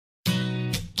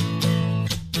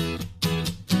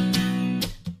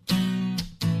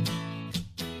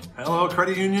Hello,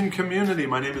 credit union community.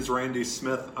 My name is Randy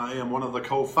Smith. I am one of the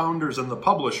co-founders and the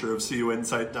publisher of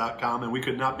CUinsight.com, and we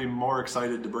could not be more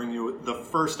excited to bring you the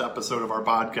first episode of our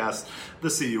podcast, the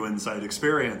CU Insight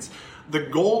Experience. The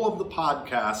goal of the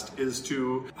podcast is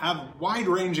to have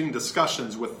wide-ranging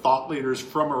discussions with thought leaders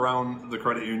from around the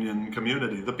credit union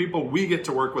community, the people we get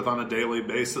to work with on a daily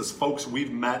basis, folks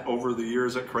we've met over the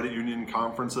years at credit union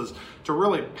conferences, to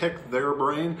really pick their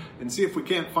brain and see if we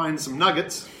can't find some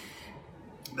nuggets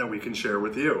that we can share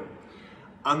with you.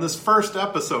 On this first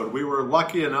episode, we were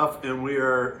lucky enough and we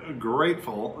are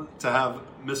grateful to have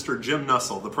Mr. Jim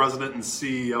Nussle, the president and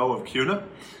CEO of CUNA.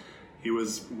 He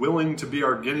was willing to be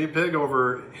our guinea pig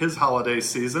over his holiday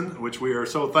season, which we are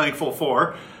so thankful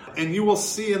for. And you will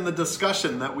see in the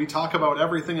discussion that we talk about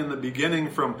everything in the beginning,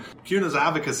 from CUNA's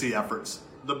advocacy efforts,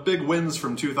 the big wins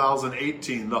from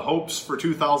 2018, the hopes for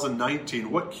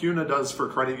 2019, what CUNA does for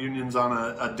credit unions on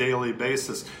a daily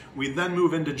basis. We then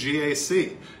move into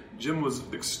GAC. Jim was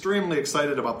extremely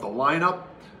excited about the lineup,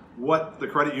 what the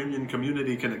credit union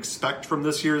community can expect from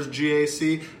this year's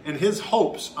GAC, and his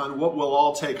hopes on what we'll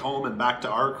all take home and back to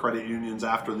our credit unions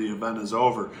after the event is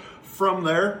over. From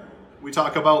there, we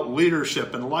talk about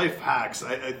leadership and life hacks.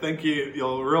 I think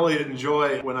you'll really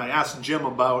enjoy when I asked Jim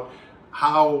about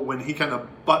how, when he kind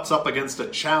of butts up against a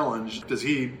challenge, does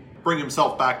he bring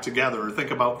himself back together or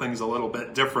think about things a little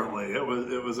bit differently.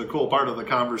 It was a cool part of the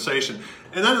conversation.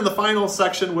 And then in the final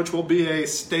section, which will be a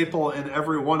staple in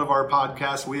every one of our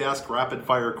podcasts, we ask rapid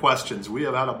fire questions. We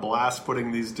have had a blast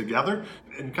putting these together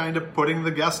and kind of putting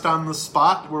the guest on the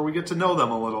spot where we get to know them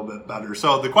a little bit better.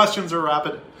 So the questions are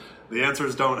rapid. The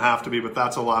answers don't have to be, but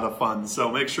that's a lot of fun.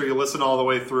 So make sure you listen all the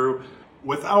way through.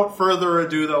 Without further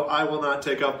ado, though, I will not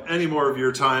take up any more of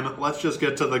your time. Let's just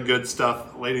get to the good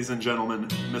stuff. Ladies and gentlemen,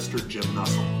 Mr. Jim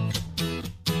Nussle.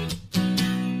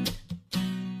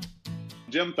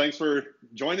 Jim, thanks for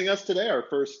joining us today, our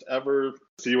first ever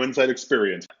CU Insight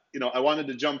Experience. I wanted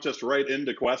to jump just right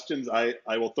into questions. I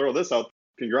will throw this out.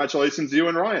 Congratulations to you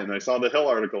and Ryan. I saw the Hill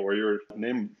article where you were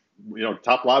named,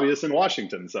 top lobbyist in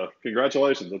Washington. So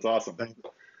congratulations. That's awesome.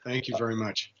 Thank you very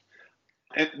much.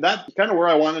 And that's kind of where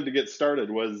I wanted to get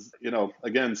started was,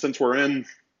 again, since we're in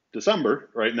December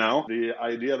right now, the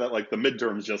idea that the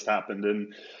midterms just happened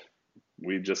and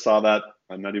we just saw that,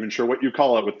 I'm not even sure what you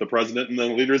call it, with the president and the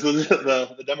leaders of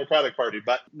the Democratic Party.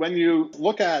 But when you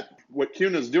look at what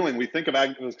CUNA is doing, we think of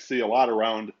advocacy a lot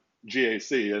around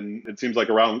GAC, and it seems like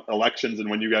around elections and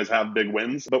when you guys have big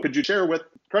wins. But could you share with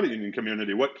credit union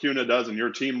community what CUNA does and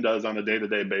your team does on a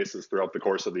day-to-day basis throughout the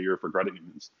course of the year for credit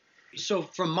unions? So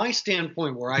from my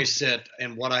standpoint, where I sit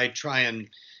and what I try and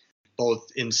both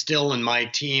instill in my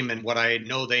team and what I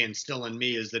know they instill in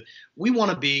me is that we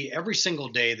want to be every single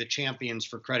day the champions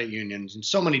for credit unions in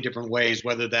so many different ways,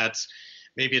 whether that's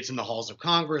maybe it's in the halls of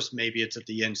Congress, maybe it's at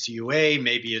the NCUA,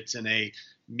 maybe it's in a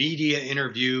media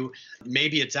interview,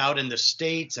 maybe it's out in the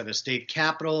states at a state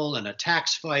capitol and a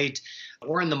tax fight,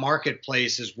 or in the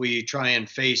marketplace as we try and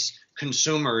face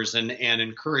consumers and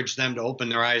encourage them to open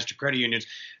their eyes to credit unions.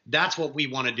 That's what we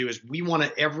want to do, is we want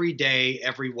to every day,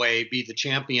 every way, be the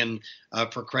champion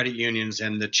for credit unions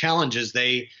and the challenges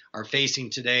they are facing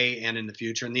today and in the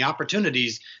future, and the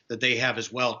opportunities that they have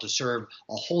as well to serve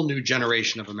a whole new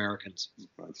generation of Americans.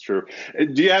 That's true.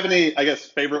 Do you have any,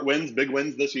 favorite wins, big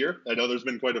wins this year? I know there's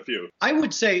been quite a few. I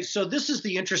would say, so this is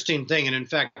the interesting thing, and in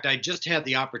fact, I just had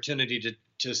the opportunity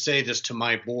to say this to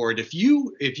my board. If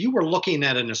you were looking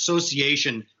at an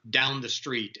association down the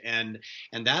street and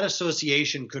that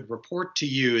association could report to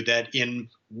you that in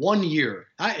 1 year,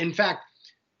 in fact,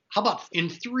 how about in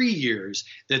 3 years,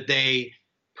 that they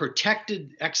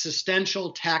protected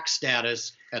existential tax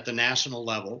status at the national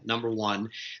level, number one,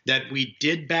 that we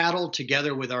did battle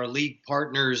together with our league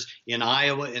partners in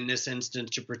Iowa in this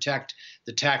instance to protect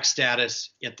the tax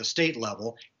status at the state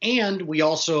level, and we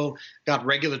also got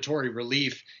regulatory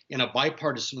relief in a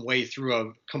bipartisan way through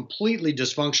a completely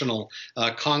dysfunctional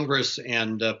Congress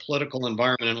and political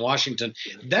environment in Washington.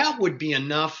 That would be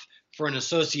enough for an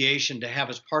association to have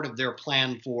as part of their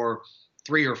plan for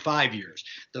 3 or 5 years.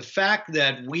 The fact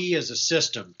that we as a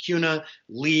system, CUNA,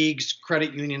 leagues,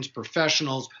 credit unions,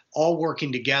 professionals, all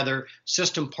working together,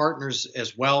 system partners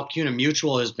as well, CUNA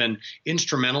Mutual has been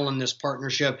instrumental in this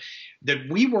partnership, that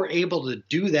we were able to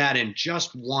do that in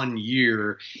just 1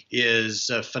 year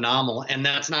is phenomenal. And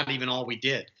that's not even all we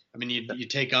did. I mean, you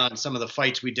take on some of the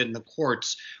fights we did in the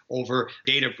courts over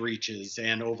data breaches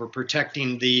and over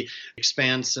protecting the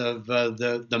expanse of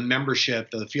the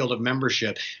membership, the field of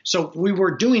membership. So we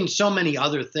were doing so many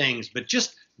other things, but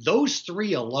just those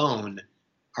three alone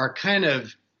are kind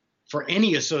of, for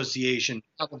any association,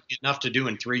 probably enough to do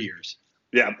in 3 years.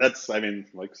 Yeah, that's, I mean,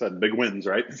 like I said, big wins,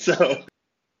 right? So,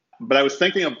 but I was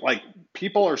thinking of like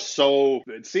people are so,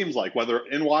 it seems like whether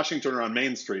in Washington or on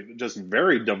Main Street, just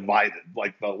very divided,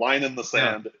 like the line in the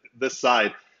Yeah. sand, this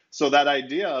side. So that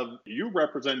idea of you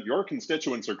represent your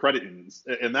constituents or credit unions,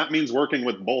 and that means working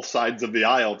with both sides of the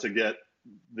aisle to get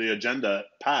the agenda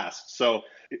passed. So,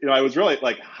 I was really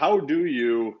like, how do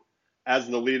you, as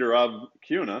the leader of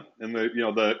CUNA and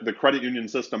the credit union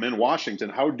system in Washington,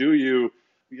 how do you,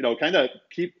 kind of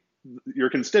keep your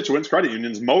constituents, credit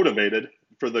unions, motivated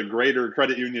for the greater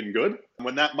credit union good,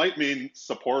 when that might mean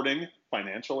supporting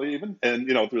financially even, and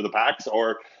through the PACs,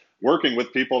 or working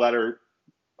with people that are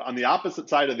on the opposite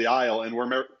side of the aisle and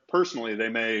where personally they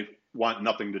may want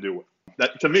nothing to do with.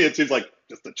 That, to me, it seems like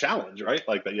just a challenge, right?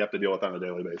 Like that you have to deal with on a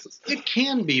daily basis. It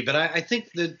can be, but I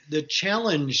think the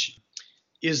challenge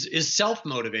is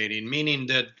self-motivating, meaning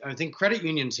that I think credit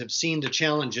unions have seen the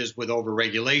challenges with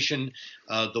overregulation,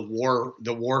 the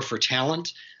war for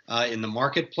talent in the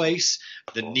marketplace,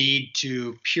 the need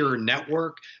to pure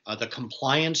network, the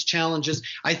compliance challenges.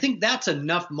 I think that's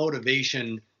enough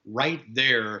motivation right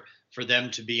there for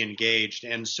them to be engaged.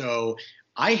 And so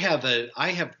I have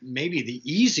maybe the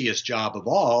easiest job of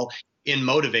all in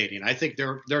motivating. I think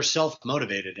they're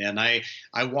self-motivated, and I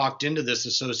walked into this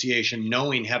association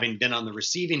knowing, having been on the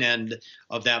receiving end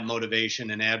of that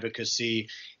motivation and advocacy.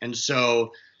 And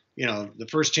so, the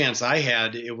first chance I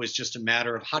had, it was just a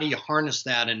matter of how do you harness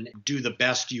that and do the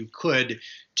best you could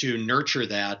to nurture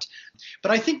that.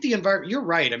 But I think the environment, you're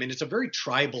right. I mean, it's a very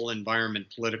tribal environment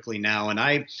politically now,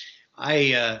 and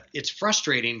it's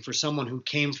frustrating for someone who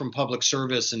came from public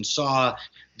service and saw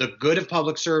the good of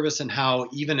public service and how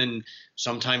even in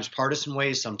sometimes partisan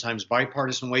ways, sometimes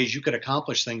bipartisan ways, you could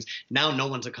accomplish things. Now no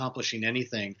one's accomplishing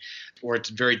anything, or it's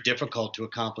very difficult to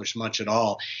accomplish much at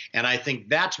all. And I think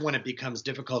that's when it becomes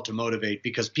difficult to motivate,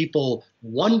 because people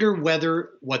wonder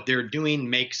whether what they're doing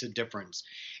makes a difference.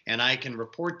 And I can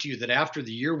report to you that after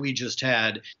the year we just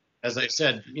had, as I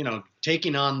said,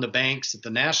 taking on the banks at the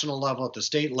national level, at the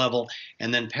state level,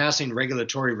 and then passing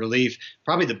regulatory relief,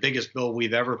 probably the biggest bill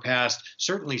we've ever passed,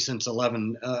 certainly since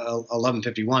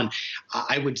 1151,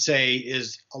 I would say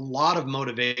is a lot of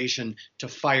motivation to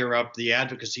fire up the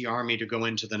advocacy army to go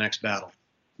into the next battle.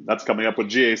 That's coming up with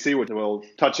GAC, which we'll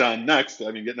touch on next. I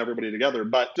mean, getting everybody together.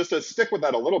 But just to stick with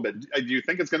that a little bit, do you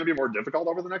think it's going to be more difficult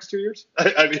over the next 2 years?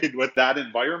 I mean, with that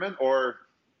environment, or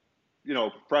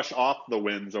fresh off the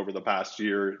wins over the past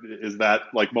year, is that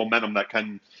like momentum that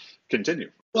can continue?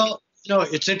 Well,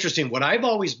 it's interesting. What I've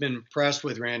always been impressed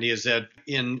with, Randy, is that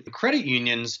in credit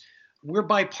unions, we're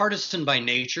bipartisan by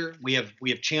nature. We have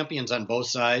champions on both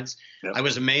sides. Yep. I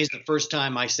was amazed the first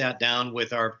time I sat down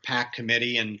with our PAC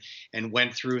committee and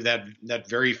went through that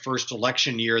very first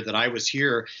election year that I was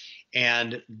here,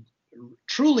 and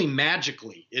truly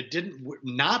magically, it didn't,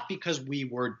 not because we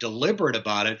were deliberate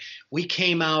about it, we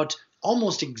came out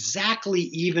almost exactly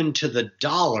even to the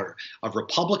dollar of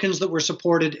Republicans that were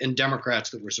supported and Democrats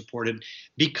that were supported,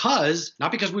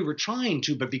 not because we were trying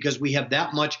to, but because we have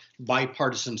that much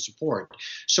bipartisan support.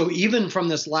 So even from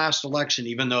this last election,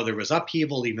 even though there was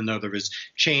upheaval, even though there was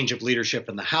change of leadership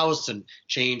in the House and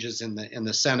changes in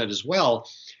the Senate as well,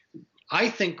 I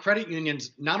think credit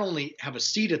unions not only have a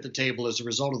seat at the table as a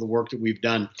result of the work that we've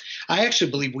done, I actually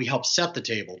believe we helped set the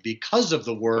table because of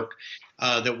the work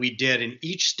that we did in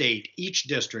each state, each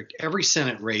district, every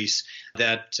Senate race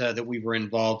that we were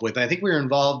involved with. I think we were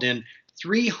involved in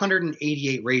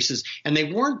 388 races, and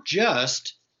they weren't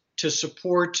just to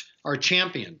support our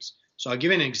champions. So I'll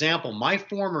give you an example. My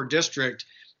former district,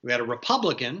 we had a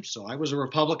Republican, so I was a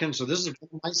Republican, so this is one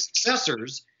of my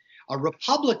successors, a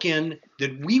Republican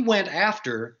that we went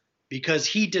after because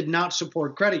he did not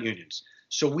support credit unions.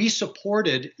 So we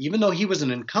supported, even though he was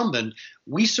an incumbent,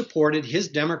 we supported his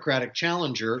Democratic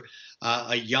challenger,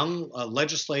 a young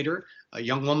legislator, a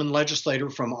young woman legislator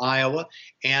from Iowa,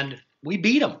 and we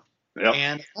beat him. Yep.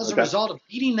 And as a result of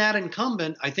beating that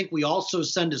incumbent, I think we also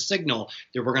send a signal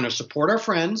that we're going to support our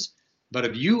friends, but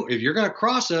if you're going to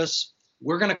cross us,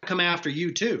 we're going to come after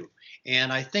you too.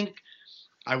 And I think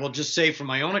I will just say from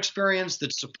my own experience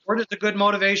that support is a good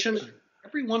motivation.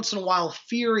 Every once in a while,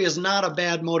 fear is not a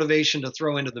bad motivation to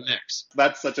throw into the mix.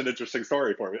 That's such an interesting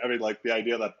story for me. I mean, like the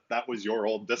idea that was your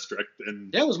old district.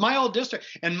 And it was my old district.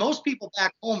 And most people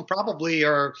back home probably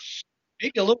are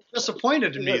maybe a little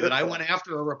disappointed in me that I went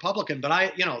after a Republican.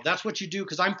 But that's what you do,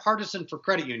 because I'm partisan for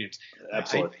credit unions.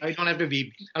 Absolutely. I don't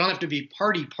have to be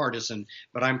party partisan,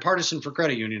 but I'm partisan for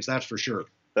credit unions. That's for sure.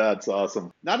 That's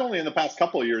awesome. Not only in the past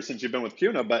couple of years since you've been with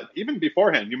CUNA, but even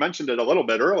beforehand. You mentioned it a little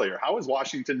bit earlier. How has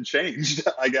Washington changed,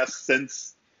 I guess,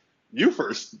 since you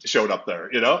first showed up there,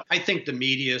 you know? I think the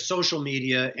media, social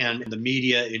media, and the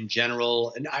media in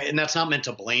general, and that's not meant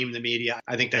to blame the media.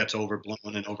 I think that's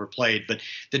overblown and overplayed. But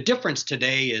the difference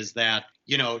today is that,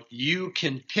 you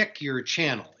can pick your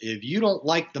channel. If you don't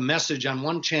like the message on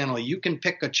one channel, you can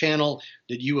pick a channel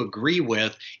that you agree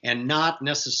with and not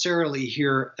necessarily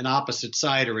hear an opposite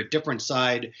side or a different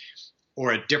side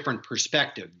or a different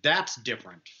perspective. That's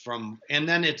different and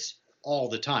then it's all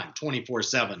the time,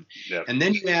 24/7. Yep. And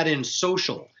then you add in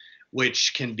social,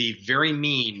 which can be very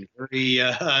mean, very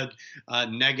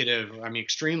negative. I mean,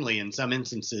 extremely in some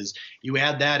instances. You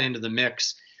add that into the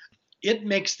mix. It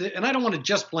makes and I don't want to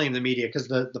just blame the media, because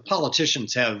the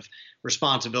politicians have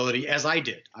responsibility, as I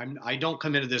did. I don't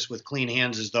come into this with clean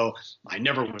hands as though I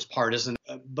never was partisan.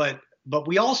 But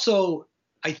we also,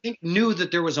 I think, knew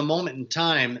that there was a moment in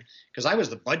time, because I was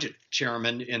the budget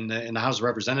chairman in the House of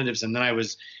Representatives, and then I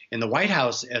was in the White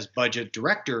House as budget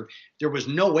director. There was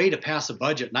no way to pass a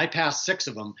budget, and I passed 6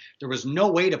 of them. There was no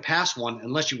way to pass one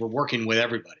unless you were working with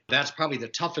everybody. That's probably the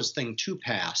toughest thing to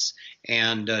pass,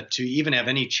 and to even have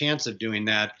any chance of doing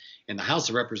that in the House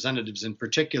of Representatives in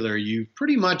particular, you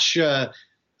pretty much had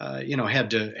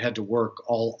to work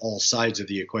all sides of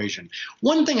the equation.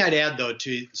 One thing I'd add, though,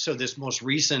 so this most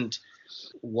recent,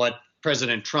 what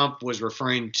President Trump was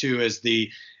referring to as the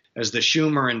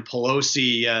Schumer and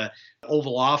Pelosi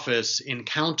Oval Office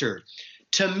encounter.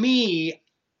 To me,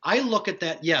 I look at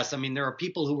that. Yes, I mean, there are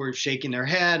people who are shaking their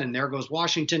head, and there goes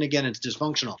Washington again. It's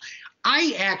dysfunctional.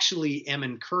 I actually am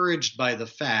encouraged by the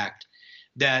fact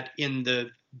that in the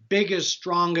biggest,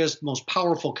 strongest, most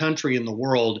powerful country in the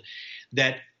world,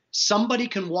 that somebody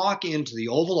can walk into the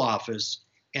Oval Office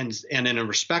and in a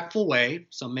respectful way,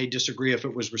 some may disagree if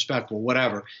it was respectful,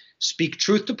 whatever, speak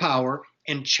truth to power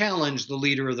and challenge the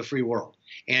leader of the free world.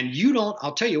 And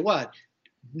I'll tell you what,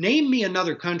 name me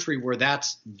another country where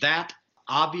that's that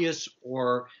obvious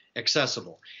or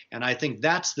accessible. And I think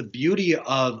that's the beauty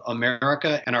of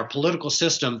America and our political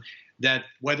system, that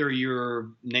whether you're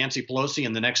Nancy Pelosi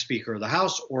and the next Speaker of the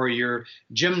House, or you're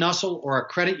Jim Nussle or a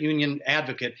credit union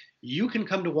advocate, you can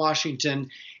come to Washington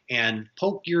and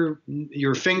poke your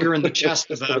finger in the chest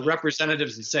of the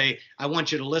representatives and say, I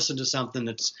want you to listen to something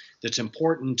that's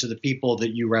important to the people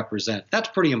that you represent. That's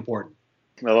pretty important.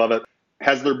 I love it.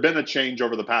 Has there been a change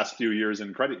over the past few years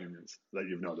in credit unions that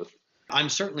you've noticed? I'm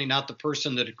certainly not the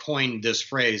person that coined this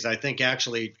phrase. I think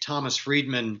actually Thomas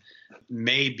Friedman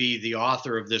may be the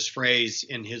author of this phrase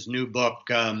in his new book,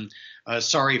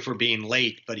 Sorry for Being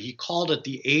Late, but he called it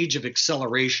the age of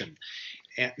acceleration,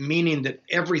 meaning that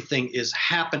everything is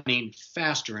happening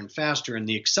faster and faster, and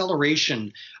the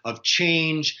acceleration of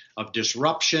change, of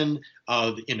disruption,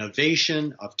 of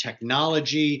innovation, of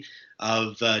technology,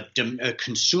 of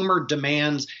consumer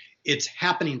demands, it's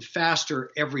happening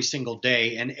faster every single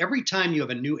day. And every time you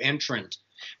have a new entrant,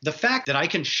 the fact that I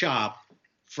can shop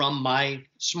from my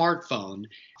smartphone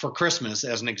for Christmas,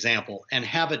 as an example, and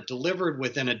have it delivered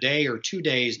within a day or 2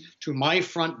 days to my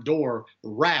front door,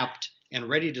 wrapped and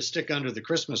ready to stick under the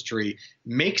Christmas tree,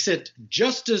 makes it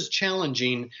just as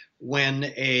challenging when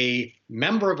a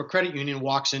member of a credit union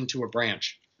walks into a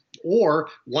branch or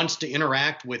wants to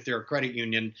interact with their credit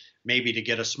union, maybe to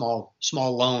get a small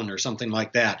loan or something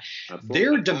like that. Absolutely.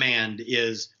 Their demand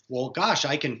is, well, gosh,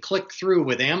 I can click through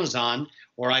with Amazon,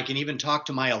 or I can even talk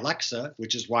to my Alexa,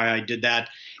 which is why I did that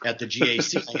at the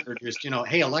GAC. I introduced,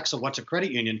 hey, Alexa, what's a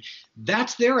credit union?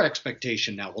 That's their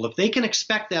expectation now. Well, if they can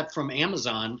expect that from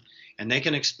Amazon and they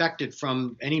can expect it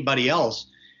from anybody else,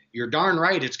 you're darn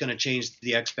right it's going to change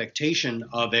the expectation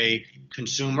of a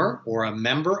consumer or a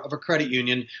member of a credit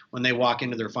union when they walk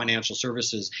into their financial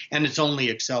services, and it's only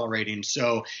accelerating.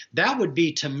 So that would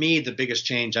be, to me, the biggest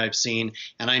change I've seen.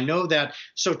 And I know that,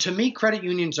 so to me, credit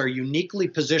unions are uniquely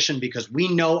positioned because we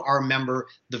know our member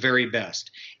the very best.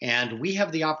 And we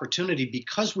have the opportunity,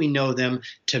 because we know them,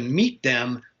 to meet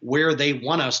them where they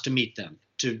want us to meet them,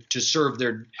 to serve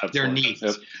their needs.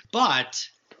 Yep. But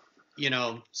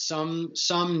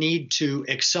some need to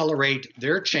accelerate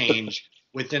their change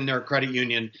within their credit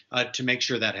union to make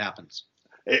sure that happens.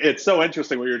 It's so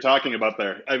interesting what you're talking about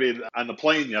there. I mean, on the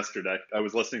plane yesterday, I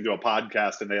was listening to a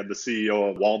podcast and they had the CEO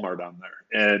of Walmart on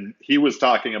there. And he was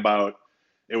talking about,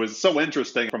 it was so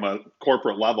interesting from a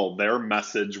corporate level, their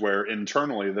message, where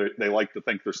internally they like to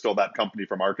think they're still that company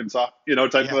from Arkansas,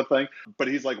 type of a thing. But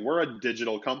he's like, we're a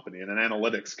digital company and an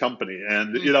analytics company.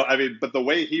 And, but the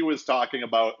way he was talking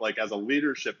about, like, as a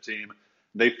leadership team,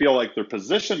 they feel like they're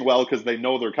positioned well because they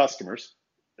know their customers,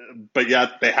 but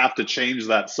yet they have to change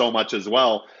that so much as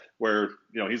well. where,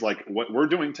 he's like, what we're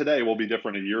doing today will be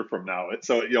different a year from now.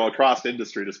 So, across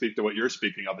industry, to speak to what you're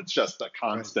speaking of, it's just a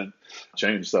constant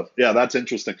change. So yeah, that's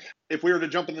interesting. If we were to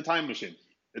jump in the time machine,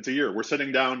 it's a year. We're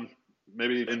sitting down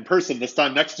maybe in person this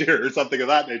time next year or something of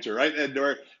that nature, right? And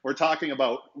we're talking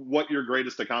about what your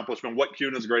greatest accomplishment, what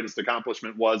CUNA's greatest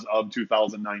accomplishment was of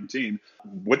 2019.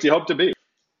 What do you hope to be?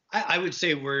 I would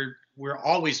say we're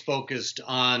always focused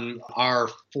on our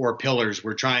four pillars.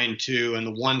 We're trying to, on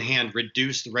the one hand,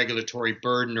 reduce the regulatory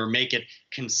burden or make it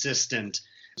consistent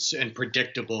and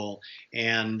predictable.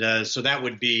 And so that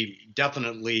would be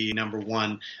definitely number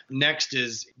one. Next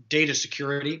is data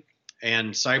security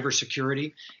and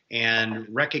cybersecurity, and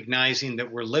recognizing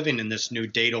that we're living in this new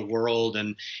data world,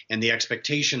 and the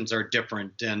expectations are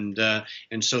different, and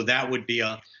so that would be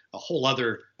a whole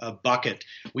other bucket.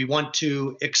 We want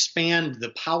to expand the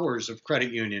powers of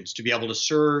credit unions to be able to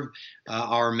serve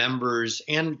our members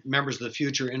and members of the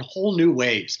future in whole new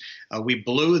ways. We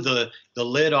blew the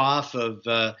lid off of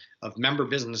member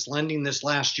business lending this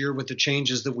last year with the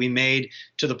changes that we made,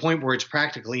 to the point where it's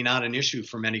practically not an issue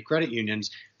for many credit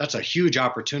unions. That's a huge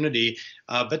opportunity,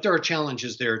 but there are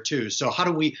challenges there too. So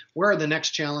where are the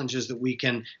next challenges that we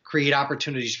can create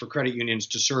opportunities for credit unions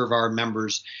to serve our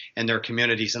members and their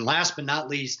communities? And last but not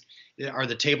least are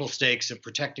the table stakes of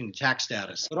protecting the tax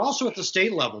status, but also at the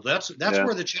state level. That's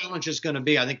where the challenge is going to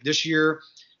be. I think this year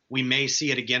we may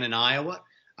see it again in Iowa.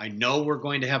 I know we're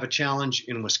going to have a challenge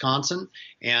in Wisconsin,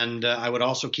 and I would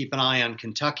also keep an eye on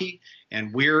Kentucky.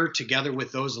 And we're, together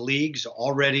with those leagues,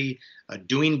 already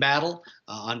doing battle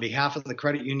on behalf of the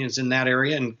credit unions in that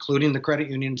area, including the credit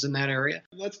unions in that area.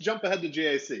 Let's jump ahead to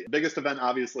GAC. Biggest event,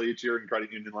 obviously, each year in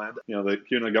credit union land, the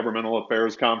CUNA Governmental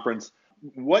Affairs Conference.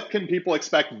 What can people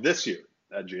expect this year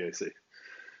at GAC?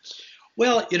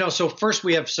 Well, so first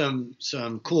we have some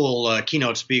cool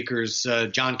keynote speakers.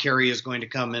 John Kerry is going to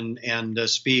come and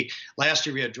speak. Last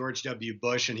year we had George W.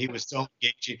 Bush, and he was so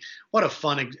engaging. What a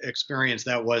fun experience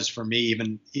that was for me.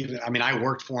 Even I mean, I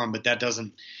worked for him, but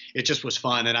it just was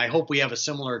fun. And I hope we have a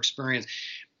similar experience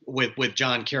with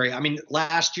John Kerry. I mean,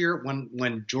 last year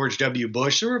when George W.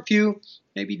 Bush, there were a few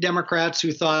maybe Democrats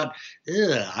who thought,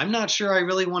 I'm not sure I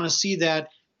really want to see that.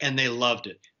 And they loved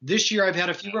it. This year, I've had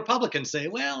a few Republicans say,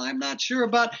 well, I'm not sure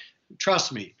about,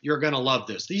 trust me, you're going to love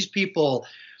this. These people,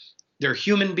 they're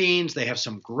human beings. They have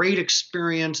some great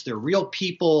experience. They're real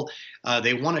people.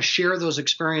 They want to share those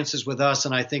experiences with us.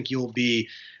 And I think you'll be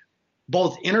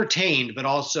both entertained, but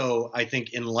also, I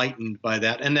think, enlightened by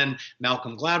that. And then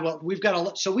Malcolm Gladwell, we've got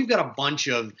a bunch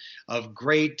of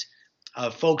great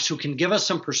folks who can give us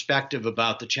some perspective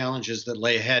about the challenges that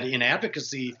lay ahead in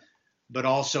advocacy, but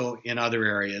also in other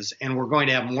areas. And we're going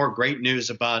to have more great news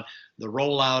about the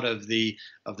rollout of the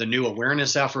new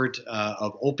awareness effort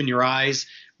of Open Your Eyes.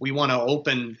 We want to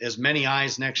open as many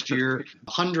eyes next year,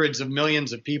 hundreds of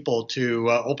millions of people to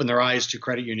open their eyes to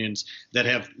credit unions that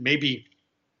have maybe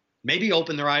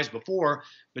opened their eyes before,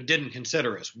 but didn't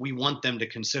consider us. We want them to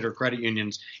consider credit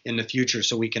unions in the future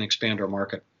so we can expand our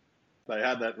market. I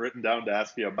had that written down to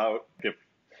ask you about, if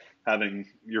having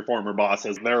your former boss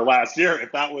as there last year,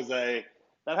 if that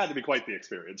had to be quite the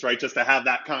experience, right? Just to have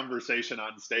that conversation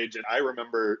on stage. And I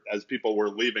remember as people were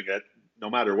leaving it,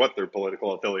 no matter what their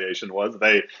political affiliation was,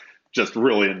 they just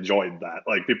really enjoyed that.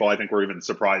 Like, people, I think, were even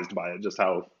surprised by it, just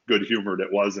how good humored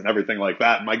it was and everything like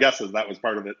that. And my guess is that was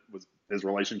part of it, was his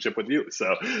relationship with you.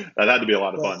 So that had to be a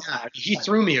lot of fun. Yeah, he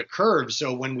threw me a curve.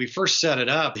 So when we first set it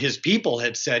up, his people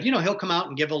had said, he'll come out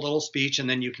and give a little speech, and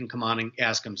then you can come on and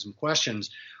ask him some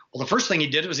questions. Well, the first thing he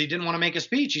did was he didn't want to make a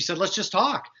speech. He said, let's just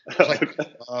talk. I was like,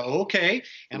 okay.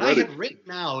 And I had written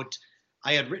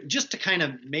just to kind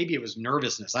of, maybe it was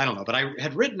nervousness, I don't know, but I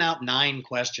had written out 9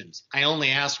 questions. I only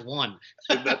asked one.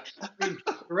 The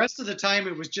rest of the time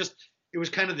it was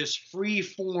kind of this free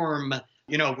form,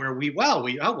 where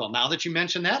now that you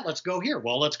mentioned that, let's go here.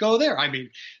 Well, let's go there. I mean,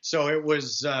 so it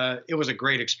was a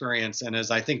great experience. And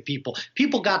as I think people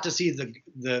got to see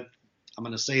the I'm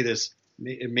going to say this,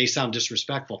 it may sound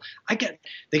disrespectful.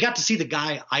 They got to see the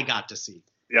guy I got to see.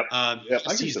 Yep.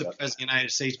 He's the president of the United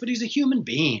States, but he's a human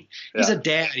being. He's a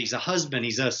dad. He's a husband.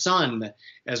 He's a son,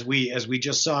 as we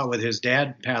just saw with his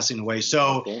dad passing away.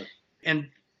 So, and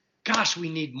gosh, we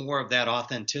need more of that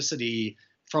authenticity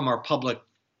from our public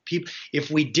people.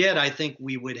 If we did, I think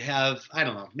we would have, I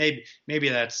don't know, maybe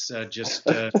that's just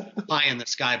pie in the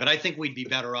sky, but I think we'd be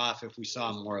better off if we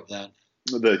saw more of that.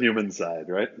 The human side,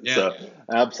 right? Yeah. So,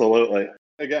 absolutely.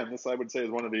 Again, this, I would say, is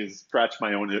one of these scratch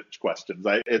my own itch questions.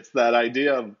 It's that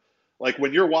idea of, like,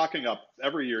 when you're walking up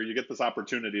every year, you get this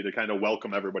opportunity to kind of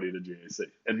welcome everybody to GAC.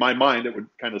 In my mind, it would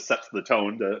kind of sets the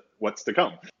tone to what's to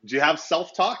come. Do you have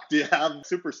self-talk? Do you have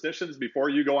superstitions before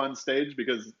you go on stage?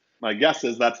 Because My guess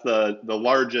is that's the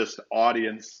largest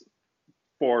audience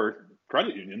for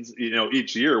credit unions,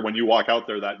 each year when you walk out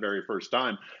there that very first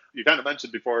time. You kind of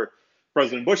mentioned before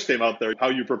President Bush came out there, how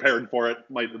you prepared for it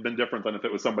might have been different than if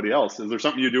it was somebody else. Is there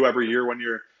something you do every year when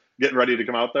you're getting ready to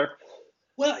come out there?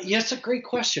 Well, yes, a great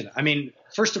question. I mean,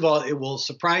 first of all, it will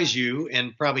surprise you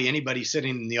and probably anybody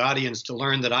sitting in the audience to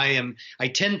learn that I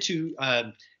tend to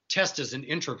test as an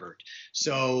introvert.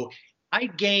 So I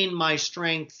gain my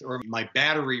strength or my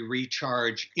battery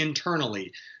recharge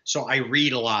internally. So I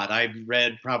read a lot. I've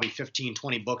read probably 15,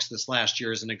 20 books this last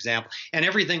year as an example, and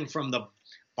everything from the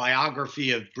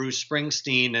biography of Bruce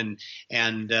Springsteen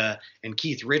and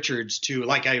Keith Richards to,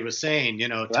 like I was saying,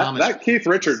 Thomas. That Keith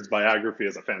Richards biography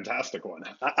is a fantastic one.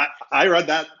 I read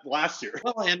that last year.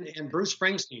 Well, and Bruce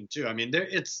Springsteen too. I mean,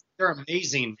 they're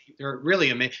amazing. They're really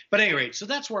amazing. But anyway, so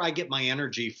that's where I get my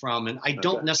energy from, and I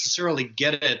don't necessarily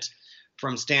get it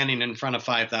from standing in front of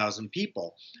 5,000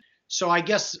 people. So I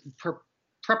guess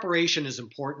preparation is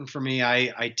important for me.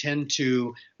 I tend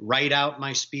to write out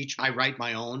my speech. I write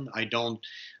my own. I don't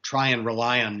try and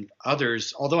rely on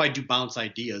others, although I do bounce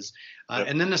ideas.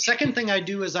 And then the second thing I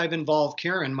do is I've involved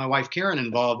Karen, my wife Karen,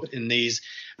 involved in these.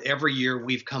 Every year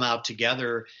we've come out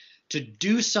together to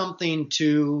do something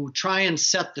to try and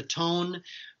set the tone.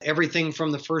 Everything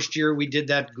from the first year we did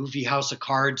that goofy House of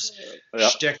Cards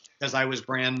shtick because I was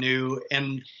brand new.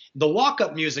 And the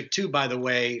walk-up music too, by the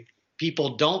way,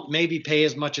 people don't maybe pay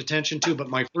as much attention to, but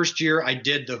my first year I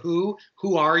did the Who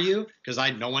Are You? Because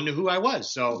no one knew who I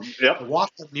was. So the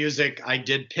walk-up music I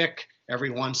did pick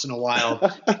every once in a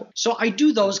while. So I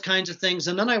do those kinds of things.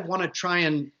 And then I want to try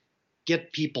and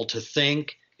get people to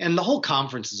think. And the whole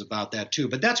conference is about that too.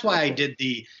 But that's why I did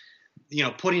the,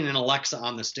 putting an Alexa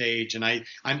on the stage. And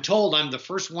I'm told I'm the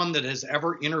first one that has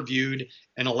ever interviewed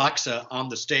an Alexa on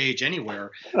the stage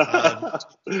anywhere.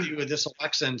 With this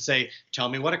Alexa and say, tell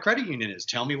me what a credit union is.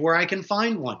 Tell me where I can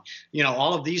find one.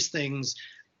 All of these things.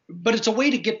 But it's a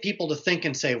way to get people to think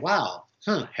and say, wow,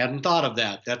 hadn't thought of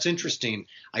that. That's interesting.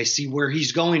 I see where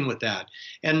he's going with that.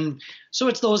 And so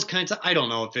it's those kinds of, I don't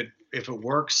know if it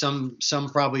works. Some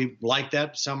probably like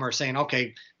that. Some are saying,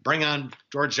 okay, bring on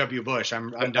George W. Bush. I'm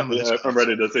done with this. I'm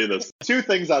ready to see this. Two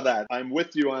things on that. I'm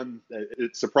with you on,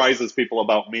 it surprises people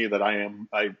about me that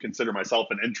I consider myself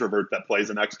an introvert that plays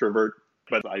an extrovert,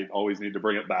 but I always need to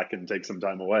bring it back and take some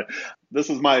time away. This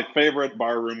is my favorite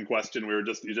barroom question.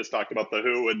 You just talked about the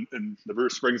Who and the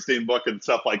Bruce Springsteen book and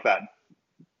stuff like that.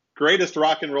 Greatest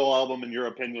rock and roll album in your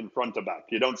opinion, front to back.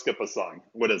 You don't skip a song.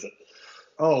 What is it?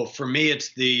 Oh, for me,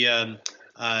 it's the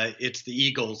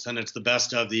Eagles, and it's the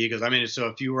best of the Eagles. I mean, so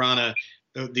if you were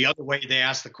the other way they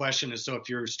ask the question is, so if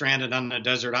you're stranded on a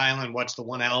desert island, what's the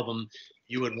one album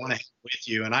you would want to have with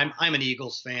you? And I'm an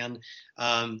Eagles fan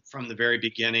from the very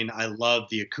beginning. I love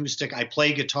the acoustic. I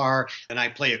play guitar and I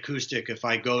play acoustic. If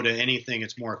I go to anything,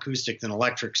 it's more acoustic than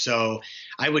electric. So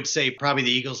I would say probably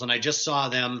the Eagles, and I just saw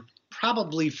them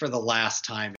probably for the last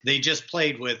time. They just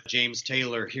played with James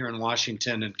Taylor here in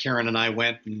Washington, and Karen and I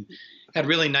went and had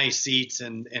really nice seats.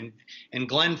 And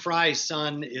Glenn Fry's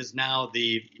son is now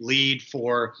the lead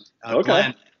for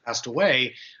Glenn, passed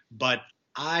away, but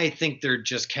I think they're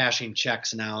just cashing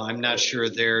checks now. I'm not sure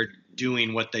they're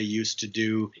doing what they used to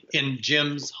do, in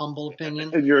Jim's humble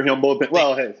opinion. In your humble opinion.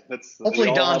 Well, hey,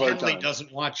 hopefully Don Henley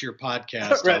doesn't watch your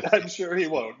podcast. Right, I'm sure he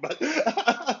won't, but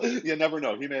you never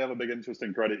know. He may have a big interest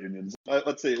in credit unions.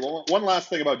 Let's see. Well, one last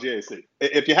thing about GAC.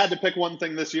 If you had to pick one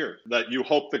thing this year that you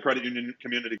hope the credit union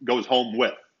community goes home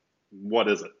with, what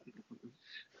is it?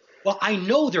 Well, I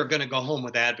know they're going to go home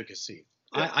with advocacy.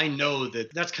 I know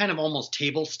that's kind of almost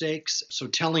table stakes. So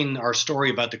telling our story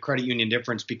about the credit union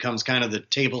difference becomes kind of the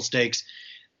table stakes.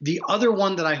 The other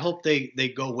one that I hope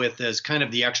they go with as kind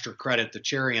of the extra credit, the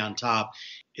cherry on top,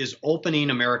 is opening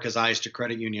America's eyes to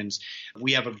credit unions.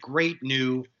 We have a great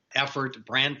new effort,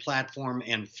 brand platform,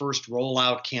 and first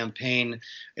rollout campaign.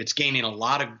 It's gaining a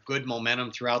lot of good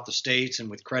momentum throughout the states and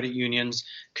with credit unions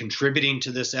contributing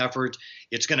to this effort.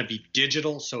 It's going to be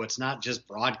digital, so it's not just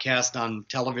broadcast on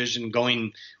television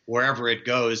going wherever it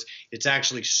goes. It's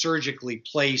actually surgically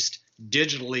placed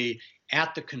digitally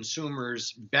at the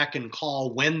consumer's beck and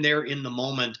call when they're in the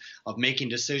moment of making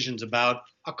decisions about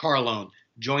a car loan,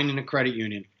 joining a credit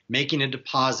union, making a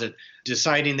deposit,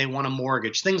 deciding they want a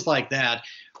mortgage, things like that.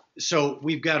 So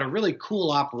we've got a really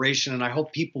cool operation, and I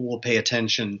hope people will pay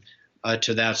attention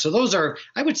to that. So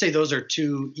I would say those are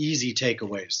two easy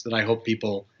takeaways that I hope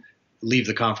people leave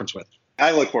the conference with.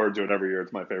 I look forward to it every year.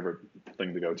 It's my favorite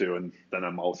thing to go to, and then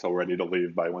I'm also ready to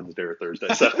leave by Wednesday or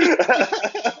Thursday. So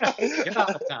Get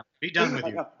out of town. Be done with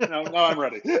you. No, I'm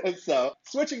ready. So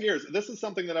switching gears, this is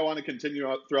something that I want to continue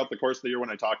out throughout the course of the year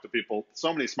when I talk to people.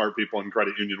 So many smart people in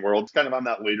credit union world. It's kind of on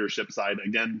that leadership side.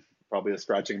 Again, probably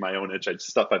scratching my own itch. It's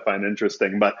stuff I find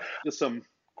interesting, but just some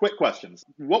quick questions.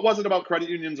 What was it about credit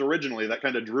unions originally that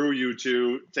kind of drew you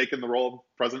to taking the role of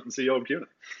president and CEO of CUNA?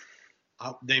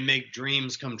 They make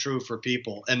dreams come true for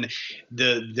people, and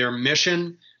their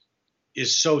mission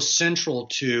is so central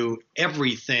to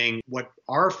everything. What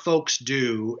our folks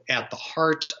do at the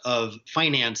heart of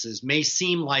finances may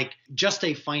seem like just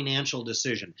a financial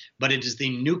decision, but it is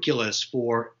the nucleus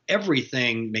for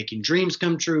everything: making dreams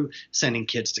come true, sending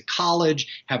kids to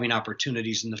college, having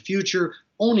opportunities in the future,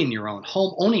 owning your own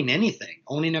home, owning anything,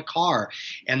 owning a car,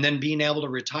 and then being able to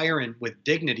retire with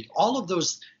dignity. All of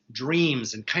those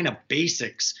dreams and kind of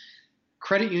basics,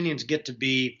 credit unions get to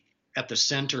be at the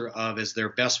center of as their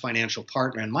best financial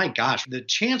partner. And my gosh, the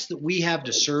chance that we have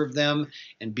to serve them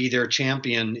and be their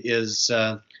champion is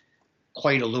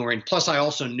quite alluring. Plus, I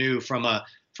also knew from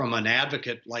an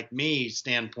advocate like me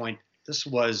standpoint, this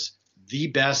was the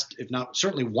best, if not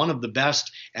certainly one of the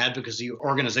best advocacy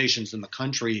organizations in the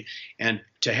country. And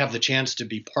to have the chance to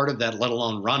be part of that, let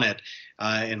alone run it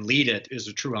and lead it, is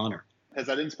a true honor. Has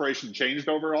that inspiration changed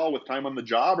overall with time on the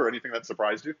job, or anything that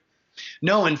surprised you?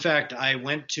 No, in fact, I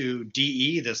went to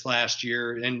DE this last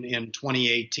year in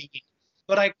 2018,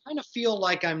 but I kind of feel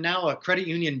like I'm now a credit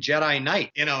union Jedi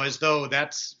Knight, as though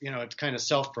that's, it's kind of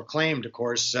self-proclaimed, of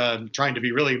course, trying to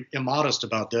be really immodest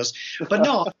about this. But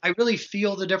no, I really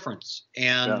feel the difference.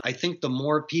 And I think the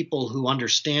more people who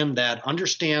understand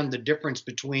the difference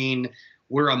between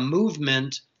we're a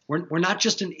movement. We're not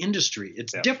just an industry.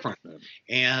 It's different.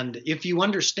 And if you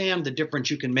understand the difference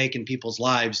you can make in people's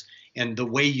lives and the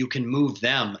way you can move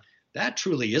them, that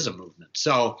truly is a movement.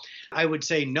 So I would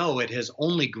say, no, it has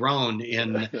only grown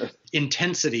in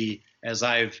intensity as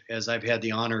I've had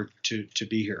the honor to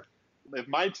be here. If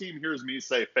my team hears me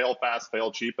say fail fast,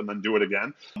 fail cheap, and then do it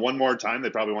again one more time, they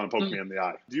probably want to poke me in the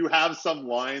eye. Do you have some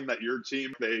line that your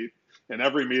team, in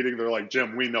every meeting, they're like,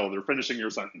 Jim, we know, they're finishing your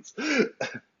sentence?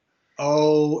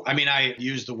 Oh, I mean, I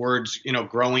use the words,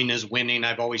 growing is winning.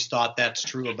 I've always thought that's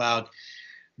true about,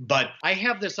 but I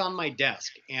have this on my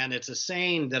desk, and it's a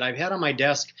saying that I've had on my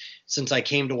desk since I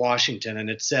came to Washington. And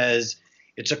it says,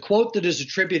 it's a quote that is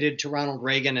attributed to Ronald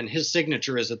Reagan, and his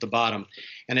signature is at the bottom.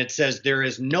 And it says, there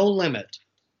is no limit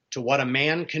to what a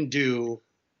man can do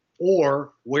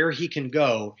or where he can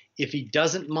go if he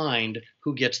doesn't mind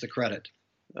who gets the credit.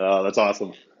 Oh, that's awesome.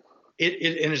 And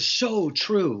it's so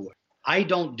true. I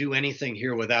don't do anything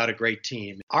here without a great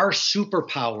team. Our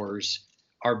superpowers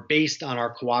are based on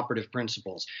our cooperative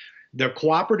principles. The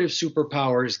cooperative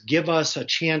superpowers give us a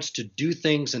chance to do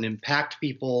things and impact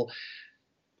people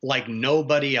like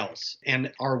nobody else.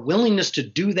 And our willingness to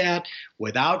do that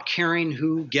without caring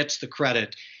who gets the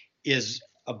credit is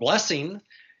a blessing.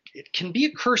 It can be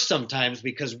a curse sometimes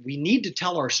because we need to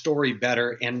tell our story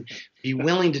better and be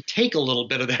willing to take a little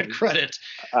bit of that credit.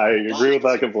 I agree with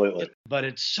that completely. But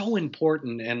it's so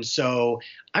important. And so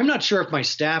I'm not sure if my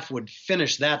staff would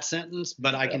finish that sentence,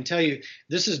 but I can tell you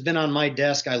this has been on my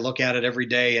desk. I look at it every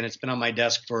day, and it's been on my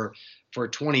desk for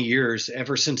 20 years,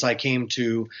 ever since I came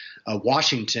to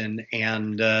Washington.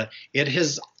 And it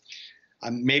has,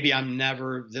 maybe I'm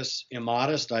never this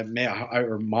immodest,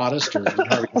 or modest, or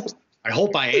I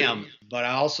hope I am, but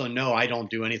I also know I don't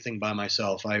do anything by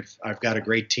myself. I've got a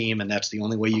great team, and that's the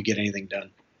only way you get anything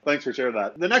done. Thanks for sharing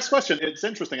that. The next question, it's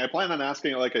interesting. I plan on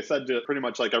asking, like I said, to pretty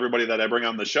much like everybody that I bring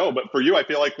on the show. But for you, I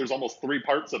feel like there's almost three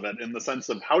parts of it, in the sense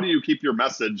of how do you keep your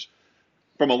message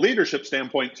from a leadership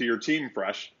standpoint to your team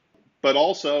fresh, but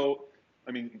also,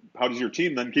 I mean, how does your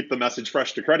team then keep the message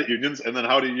fresh to credit unions? And then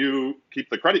how do you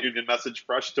keep the credit union message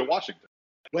fresh to Washington?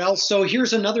 Well, so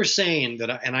here's another saying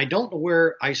and I don't know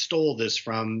where I stole this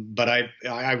from, but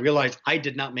I realized I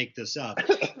did not make this up.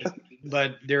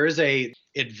 But there is a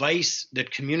advice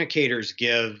that communicators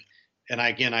give, and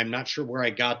again, I'm not sure where I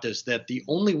got this, that the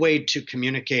only way to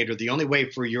communicate, or the only way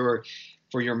for your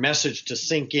message to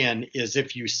sink in, is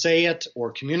if you say it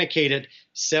or communicate it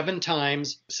 7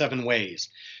 times, 7 ways.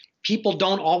 People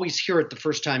don't always hear it the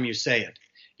first time you say it.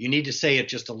 You need to say it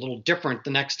just a little different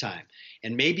the next time.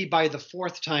 And maybe by the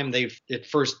 4th time it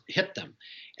first hit them.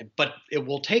 But it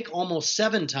will take almost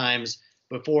 7 times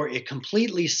before it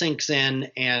completely sinks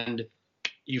in and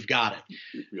you've got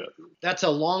it. Yeah. That's a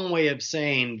long way of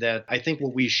saying that I think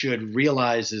what we should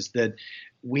realize is that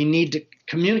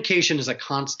communication is a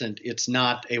constant. It's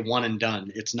not a one and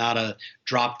done. It's not a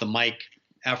drop the mic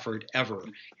effort ever.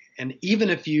 And even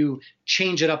if you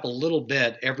change it up a little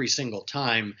bit every single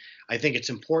time, I think it's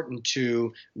important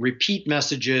to repeat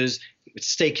messages,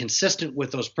 stay consistent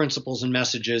with those principles and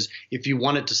messages if you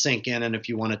want it to sink in and if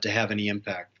you want it to have any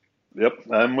impact. Yep,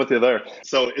 I'm with you there.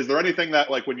 So is there anything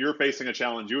that, like, when you're facing a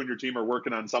challenge, you and your team are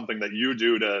working on something that you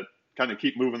do to kind of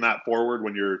keep moving that forward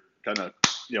when you're kind of,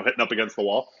 hitting up against the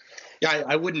wall? Yeah,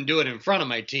 I wouldn't do it in front of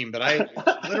my team, but I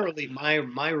literally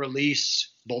my release,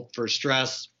 both for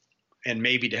stress and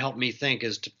maybe to help me think,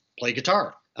 is to play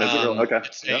guitar. Is it really? Okay.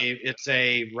 It's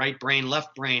a right brain,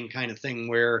 left brain kind of thing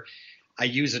where I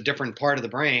use a different part of the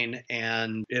brain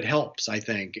and it helps, I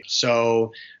think.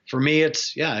 So for me,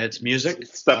 it's music.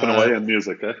 Stepping away in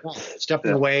music. Eh?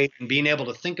 Stepping away and being able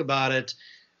to think about it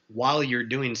while you're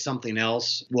doing something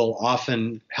else will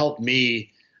often help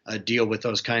me deal with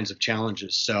those kinds of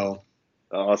challenges. So.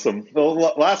 Awesome.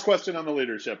 Well, last question on the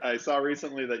leadership. I saw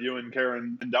recently that you and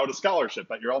Karen endowed a scholarship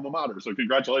at your alma mater. So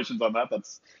congratulations on that.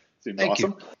 Seems Thank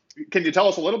awesome. you. Can you tell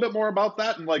us a little bit more about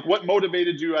that? And like, what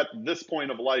motivated you at this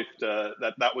point of life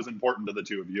that was important to the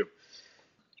two of you?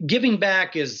 Giving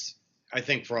back is, I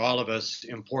think, for all of us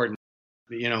important.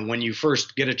 When you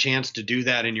first get a chance to do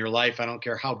that in your life, I don't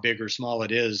care how big or small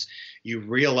it is, you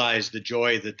realize the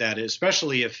joy that is,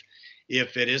 especially if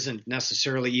it isn't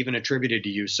necessarily even attributed to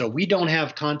you. So we don't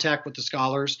have contact with the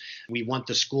scholars. We want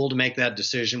the school to make that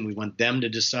decision. We want them to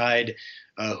decide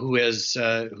who has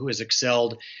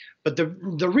excelled. But the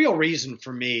real reason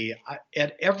for me,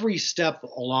 at every step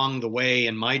along the way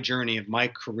in my journey of my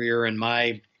career and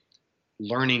my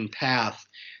learning path,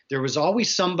 there was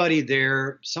always somebody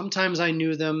there. Sometimes I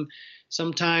knew them.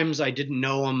 Sometimes I didn't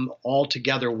know them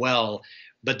altogether well.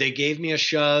 But they gave me a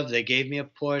shove, they gave me a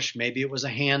push, maybe it was a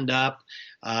hand up,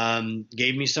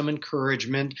 gave me some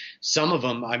encouragement. Some of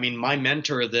them, I mean, my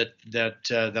mentor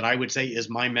that I would say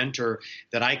is my mentor,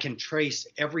 that I can trace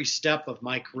every step of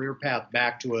my career path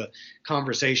back to a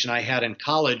conversation I had in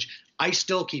college, I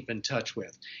still keep in touch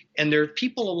with. And there are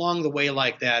people along the way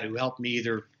like that who help me,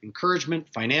 either encouragement,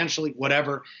 financially,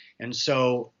 whatever. And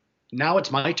so now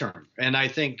it's my turn. And I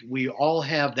think we all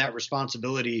have that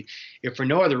responsibility, if for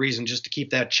no other reason, just to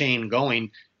keep that chain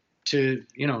going, to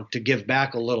give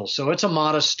back a little. So it's a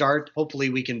modest start. Hopefully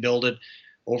we can build it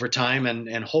over time.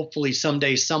 And hopefully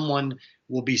someday someone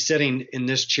will be sitting in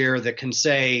this chair that can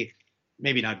say,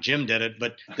 maybe not Jim did it,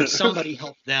 but that somebody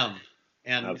helped them.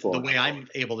 And Absolutely. The way I'm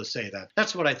able to say that,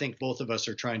 that's what I think both of us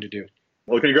are trying to do.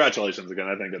 Well, congratulations again.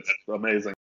 I think it's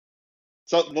amazing.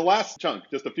 So the last chunk,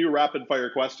 just a few rapid fire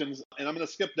questions, and I'm going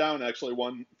to skip down actually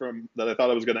one from that I thought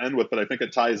I was going to end with, but I think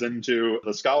it ties into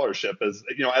the scholarship. As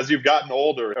as you've gotten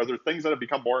older, are there things that have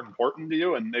become more important to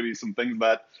you, and maybe some things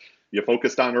that you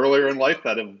focused on earlier in life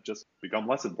that have just become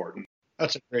less important?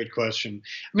 That's a great question.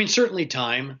 I mean, certainly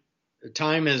time.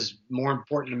 Time is more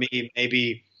important to me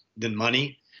maybe than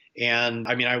money. And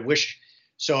I mean, I wish,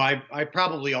 so I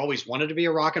probably always wanted to be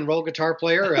a rock and roll guitar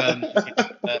player.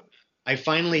 I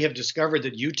finally have discovered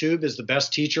that YouTube is the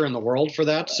best teacher in the world for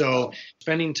that. So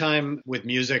spending time with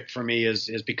music for me has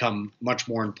become much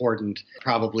more important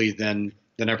probably than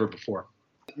ever before.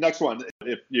 Next one.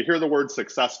 If you hear the word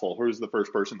successful, who's the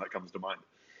first person that comes to mind?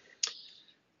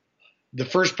 The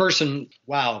first person,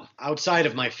 wow, outside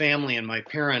of my family and my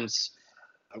parents,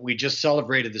 we just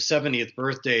celebrated the 70th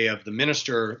birthday of the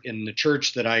minister in the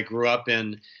church that I grew up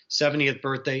in. 70th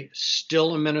birthday,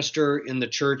 still a minister in the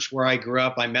church where I grew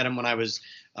up. I met him when I was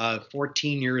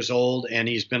 14 years old, and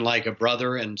he's been like a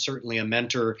brother and certainly a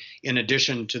mentor in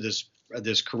addition to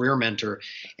this career mentor.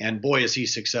 And boy, is he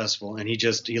successful. And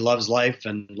he loves life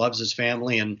and loves his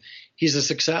family, and he's a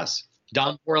success.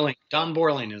 Don Borling. Don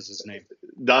Borling is his name.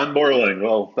 Don Borling.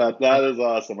 Well, that is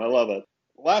awesome. I love it.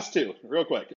 Last two, real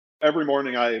quick. Every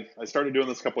morning, I started doing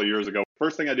this a couple of years ago.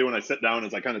 First thing I do when I sit down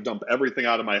is I kind of dump everything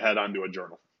out of my head onto a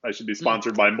journal. I should be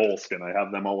sponsored by Moleskine. I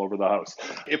have them all over the house.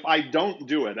 If I don't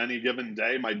do it any given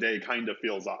day, my day kind of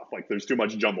feels off. Like there's too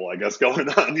much jumble, I guess, going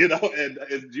on,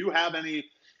 And do you have any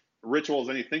rituals,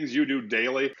 any things you do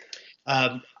daily?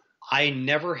 I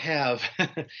never have.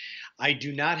 I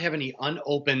do not have any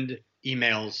unopened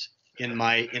emails in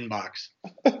my inbox.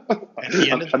 At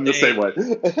the end of the I'm day, the same way.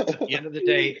 At the end of the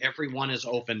day, every one is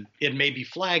open. It may be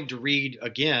flagged to read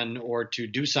again or to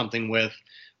do something with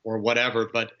or whatever,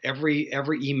 but every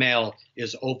email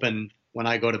is open when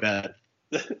I go to bed.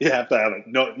 You have to have it.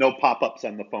 No pop-ups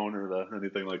on the phone or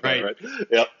anything like that, right?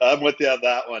 Yeah, I'm with you on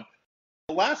that one.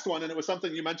 The last one, and it was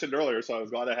something you mentioned earlier, so I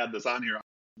was glad I had this on here.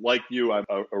 Like you, I'm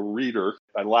a reader.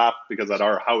 I laugh because at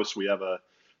our house we have a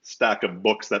stack of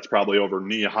books that's probably over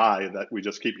knee high that we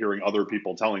just keep hearing other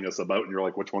people telling us about, and you're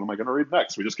like, which one am I going to read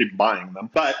next? We just keep buying them.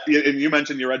 But and you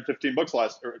mentioned you read 15 books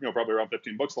probably around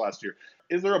 15 books last year.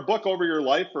 Is there a book over your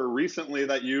life or recently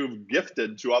that you've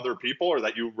gifted to other people or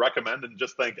that you recommend and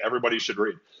just think everybody should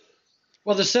read?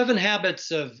 Well, the 7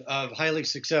 Habits of Highly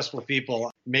Successful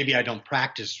People, maybe I don't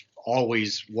practice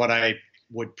always what I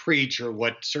would preach or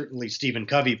what certainly Stephen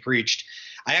Covey preached.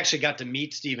 I actually got to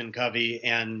meet Stephen Covey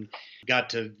and got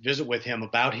to visit with him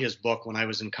about his book when I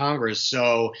was in Congress.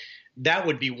 So that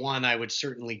would be one I would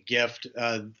certainly gift.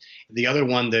 The other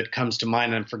one that comes to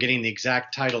mind, I'm forgetting the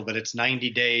exact title, but it's 90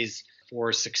 Days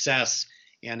for Success.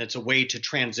 And it's a way to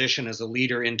transition as a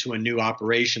leader into a new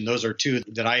operation. Those are 2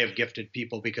 that I have gifted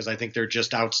people because I think they're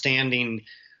just outstanding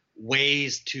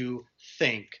ways to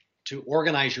think, to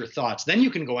organize your thoughts. Then you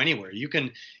can go anywhere. You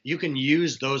can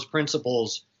use those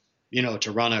principles,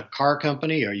 to run a car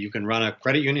company, or you can run a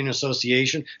credit union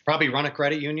association, probably run a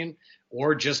credit union,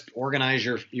 or just organize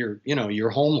your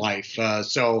home life.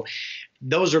 So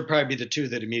those are probably the 2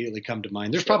 that immediately come to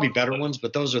mind. There's probably better ones,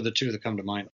 but those are the 2 that come to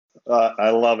mind. I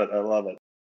love it. I love it.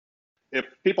 If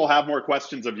people have more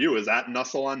questions of you, is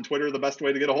 @Nussle on Twitter the best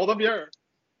way to get a hold of you?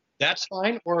 That's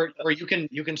fine. Or you can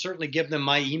certainly give them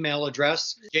my email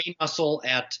address,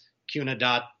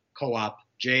 jnussle@cuna.coop,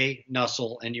 jnussle,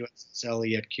 Nussle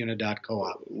 @cuna.coop.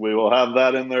 We will have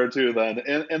that in there too then.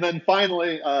 And then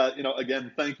finally,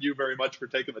 again, thank you very much for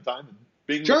taking the time and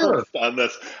being the first on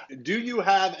this. Do you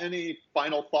have any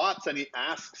final thoughts, any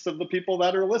asks of the people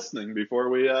that are listening before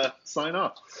we sign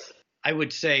off? I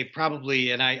would say probably,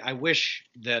 and I wish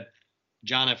that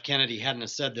John F. Kennedy hadn't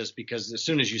have said this, because as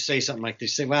soon as you say something like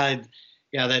this, say, well,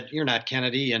 yeah, that you're not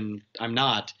Kennedy and I'm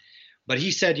not. But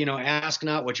he said, ask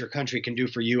not what your country can do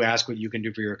for you, ask what you can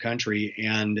do for your country.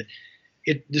 And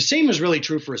the same is really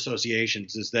true for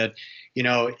associations, is that,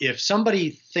 if somebody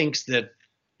thinks that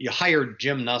you hired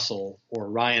Jim Nussle or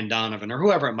Ryan Donovan or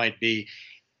whoever it might be,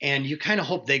 and you kind of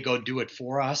hope they go do it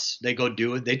for us, they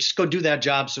just go do that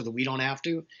job so that we don't have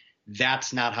to.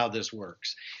 That's not how this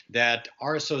works. That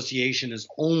our association is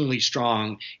only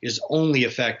strong, is only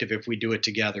effective if we do it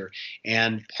together.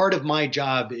 And part of my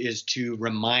job is to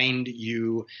remind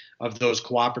you of those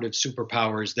cooperative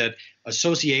superpowers, that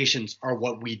associations are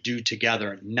what we do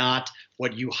together, not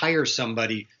what you hire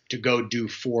somebody to go do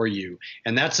for you.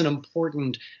 And that's an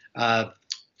important kind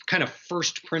of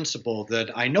first principle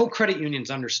that I know credit unions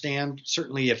understand,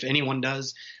 certainly if anyone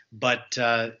does, but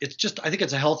I think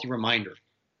it's a healthy reminder.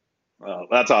 Well,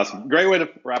 that's awesome. Great way to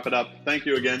wrap it up. Thank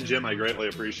you again, Jim. I greatly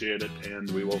appreciate it. And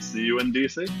we will see you in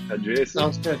DC at GAC.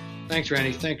 Sounds good. Thanks,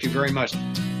 Randy. Thank you very much.